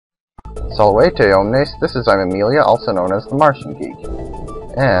Salvete omnes, this is I'm Amelia, also known as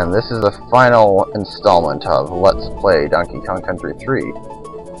TheMartianGeek. And this is the final installment of Let's Play Donkey Kong Country 3.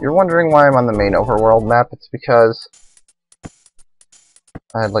 If you're wondering why I'm on the main overworld map, it's because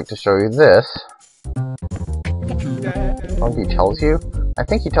I'd like to show you this. Oh, he tells you? I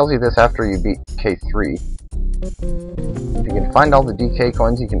think he tells you this after you beat K3. If you can find all the DK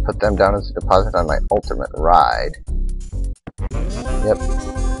coins, you can put them down as a deposit on my ultimate ride. Yep.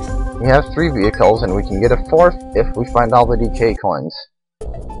 We have 3 vehicles, and we can get a 4th if we find all the DK coins.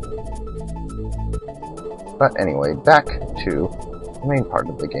 But anyway, back to the main part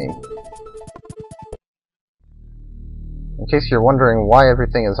of the game. In case you're wondering why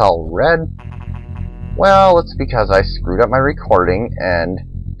everything is all red, well, it's because I screwed up my recording, and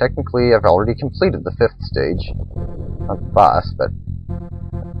technically I've already completed the 5th stage. Not the boss, but...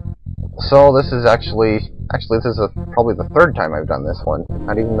 So this is actually this is probably the 3rd time I've done this one,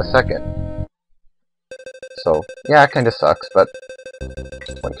 not even the 2nd. So, yeah, it kinda sucks, but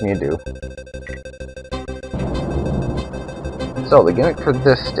what can you do? So, the gimmick for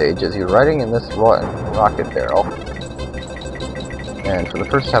this stage is you're riding in this rocket barrel, and for the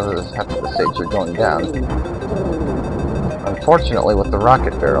first half of the stage you're going down. Unfortunately, with the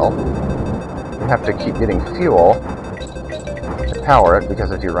rocket barrel, you have to keep getting fuel to power it,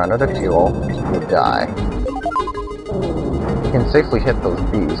 because if you run out of fuel, you die. You can safely hit those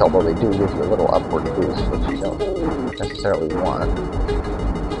bees, although they do give you a little upward boost, which you don't necessarily want.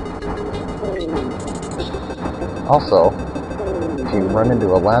 Also, if you run into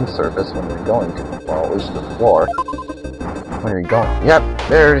a land surface when you're going to, well, at least the floor, when you're going... Yep,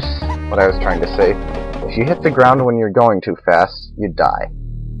 there's what I was trying to say. If you hit the ground when you're going too fast, you die.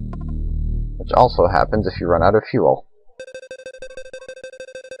 Which also happens if you run out of fuel.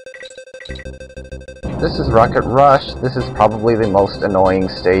 This is Rocket Rush. This is probably the most annoying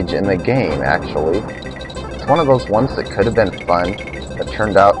stage in the game, actually. It's one of those ones that could have been fun, that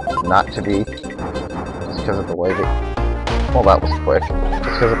turned out not to be, just because of the way they... Well, that was quick. Just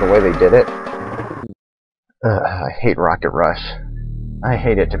because of the way they did it. I hate Rocket Rush. I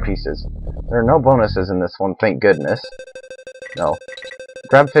hate it to pieces. There are no bonuses in this one, thank goodness. No.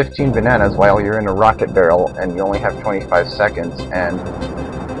 Grab 15 bananas while you're in a rocket barrel, and you only have 25 seconds, and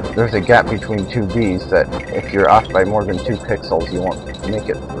there's a gap between 2 bees that, if you're off by more than 2 pixels, you won't make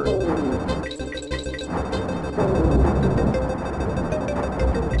it through.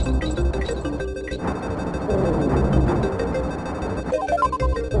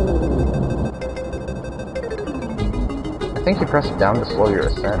 I think you press down to slow your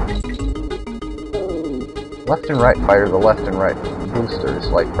ascent. Left and right fire the left and right boosters,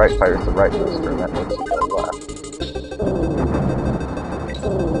 like right fires the right booster, and that makes it go left.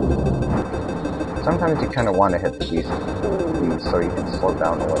 Sometimes you kind of want to hit the bees so you can slow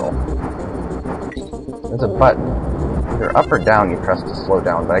down a little. There's a button. Either up or down you press to slow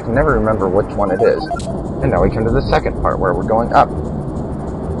down, but I can never remember which one it is. And now we come to the second part, where we're going up.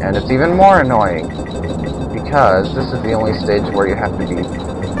 And it's even more annoying, because this is the only stage where you have to be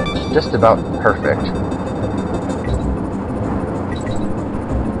just about perfect.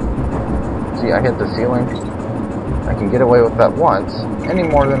 See, I hit the ceiling. I can get away with that once, any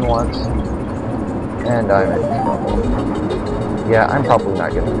more than once, and I'm in trouble. Yeah, I'm probably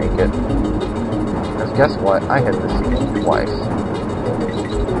not going to make it. Because guess what? I hit the ceiling twice.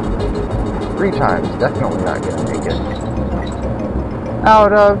 3 times, definitely not going to make it.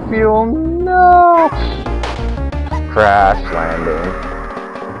 Out of fuel, no! Crash landing.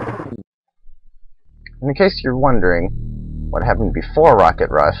 In case you're wondering what happened before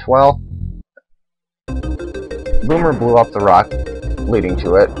Rocket Rush, well, Boomer blew up the rock leading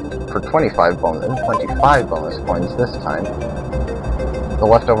to it for 25 bonus coins this time. The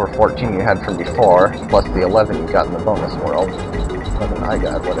leftover 14 you had from before, plus the 11 you got in the bonus world. 11 I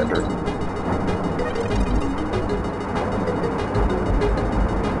got, whatever.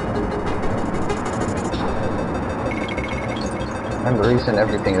 And the reason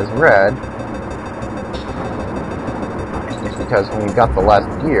everything is red is because when you got the last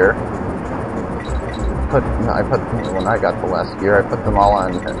gear, when I got the last gear, I put them all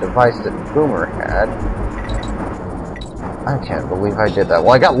on a device that Boomer had. I can't believe I did that.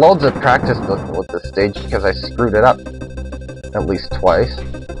 Well, I got loads of practice with this stage because I screwed it up at least twice.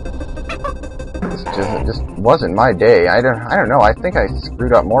 It just wasn't my day. I don't know. I think I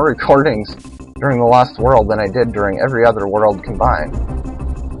screwed up more recordings during the Lost World than I did during every other world combined.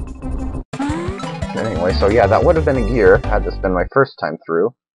 Anyway, so yeah, that would have been a gear had this been my first time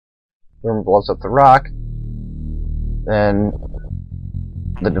through. Boomer blows up the rock. Then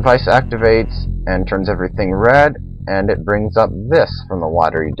the device activates and turns everything red, and it brings up this from the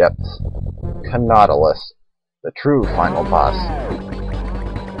watery depths. Canisters, the true final boss.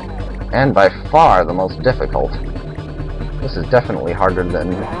 And by far the most difficult. This is definitely harder than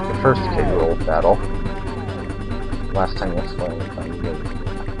the first K. Rool battle. Last time we explained it.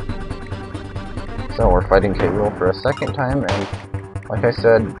 So we're fighting K. Rool for a second time, and like I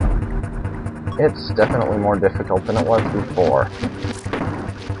said, it's definitely more difficult than it was before.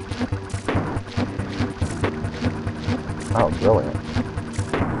 Oh, brilliant.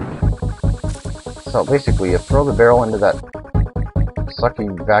 So basically, you throw the barrel into that sucky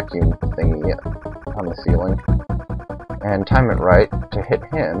vacuum thingy on the ceiling, and time it right to hit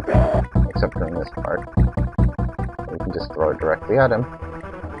him, except during this part. You can just throw it directly at him.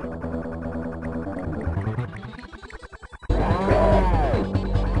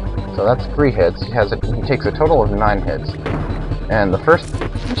 So that's 3 hits. He takes a total of 9 hits. And the first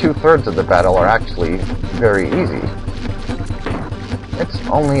 2/3 of the battle are actually very easy. It's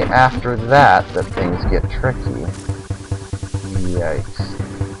only after that that things get tricky. Yikes.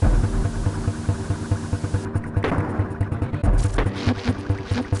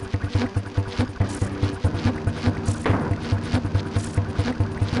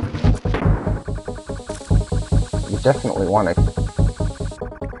 You definitely want to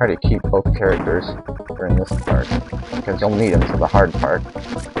try to keep both characters during this part, because you'll need them for the hard part.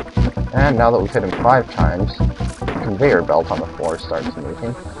 And now that we've hit him 5 times, the conveyor belt on the floor starts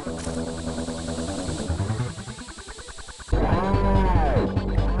moving.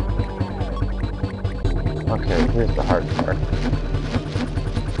 Okay, here's the hard part.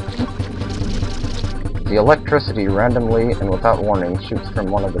 The electricity randomly and without warning shoots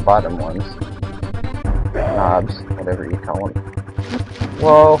from one of the bottom ones. Knobs, whatever you call them.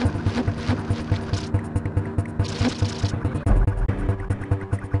 Whoa!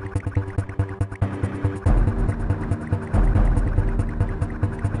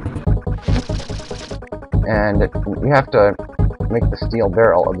 And you have to make the steel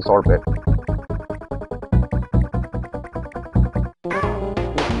barrel absorb it.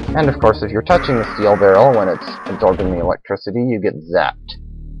 And of course, if you're touching the steel barrel when it's absorbing the electricity, you get zapped.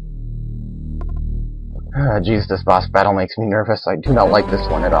 Geez, this boss battle makes me nervous. I do not like this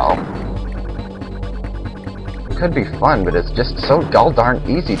one at all. It could be fun, but it's just so gall-darn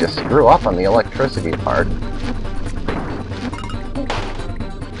easy to screw up on the electricity part.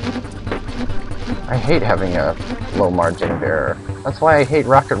 I hate having a low margin of error. That's why I hate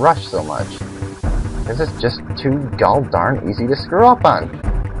Rocket Rush so much. Because it's just too gall-darn easy to screw up on.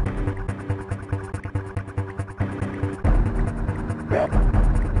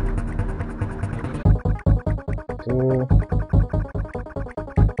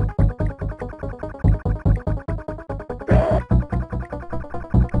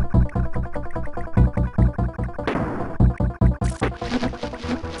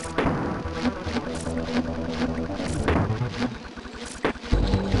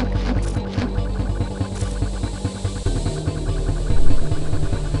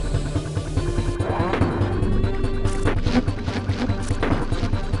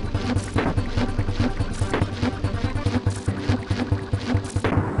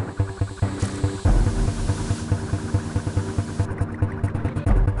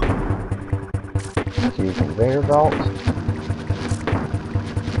 Conveyor belt.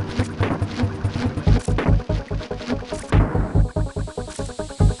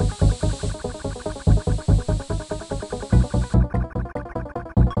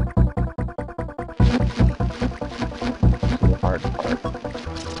 The hard part.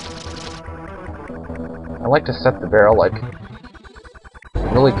 I like to set the barrel like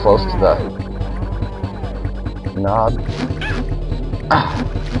really close to the knob. Ah,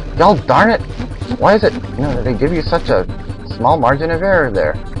 God darn it! Why is it, they give you such a small margin of error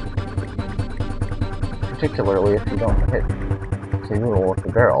there? Particularly if you don't hit K. Rool with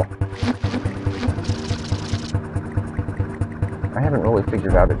the barrel. I haven't really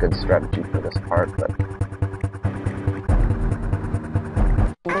figured out a good strategy for this part, but...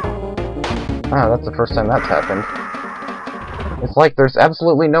 that's the first time that's happened. It's like there's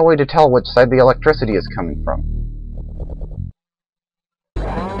absolutely no way to tell which side the electricity is coming from.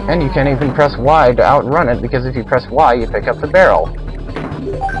 And you can't even press Y to outrun it, because if you press Y, you pick up the barrel.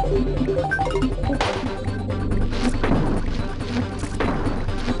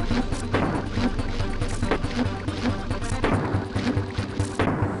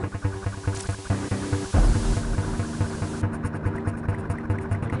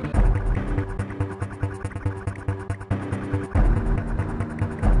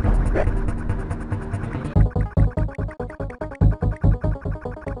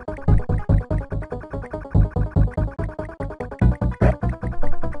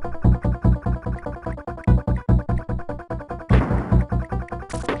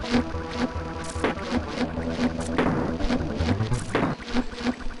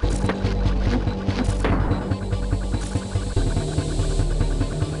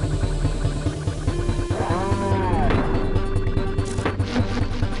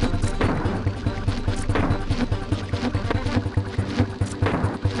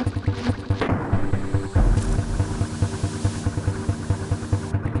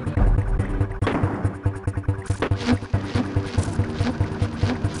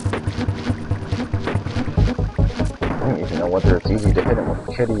 whether it's easy to hit him with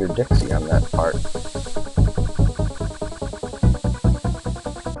Kitty or Dixie on that part.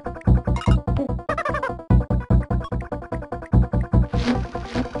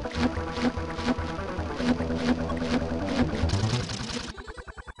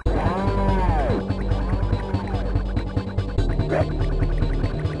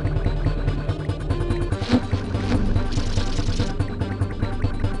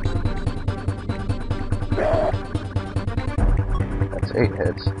 That's 8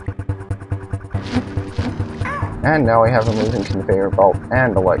 hits. And now we have a moving conveyor belt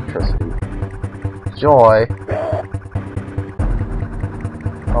and electricity. Joy!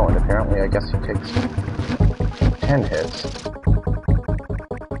 Oh, and apparently I guess he takes 10 hits.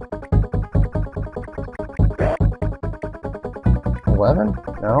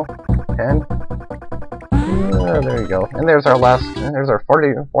 No? 10? There you go. And there's our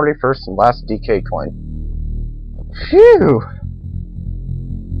 41st and last DK coin. Phew!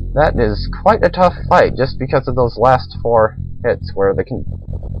 That is quite a tough fight, just because of those last 4 hits where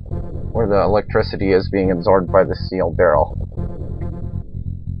the electricity is being absorbed by the steel barrel.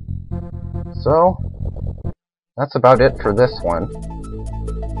 So, that's about it for this one.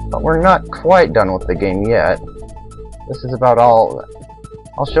 But we're not quite done with the game yet. This is about all.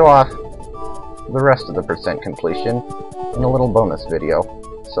 I'll show off the rest of the percent completion in a little bonus video.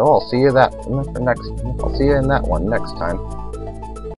 So I'll see you in that one next time.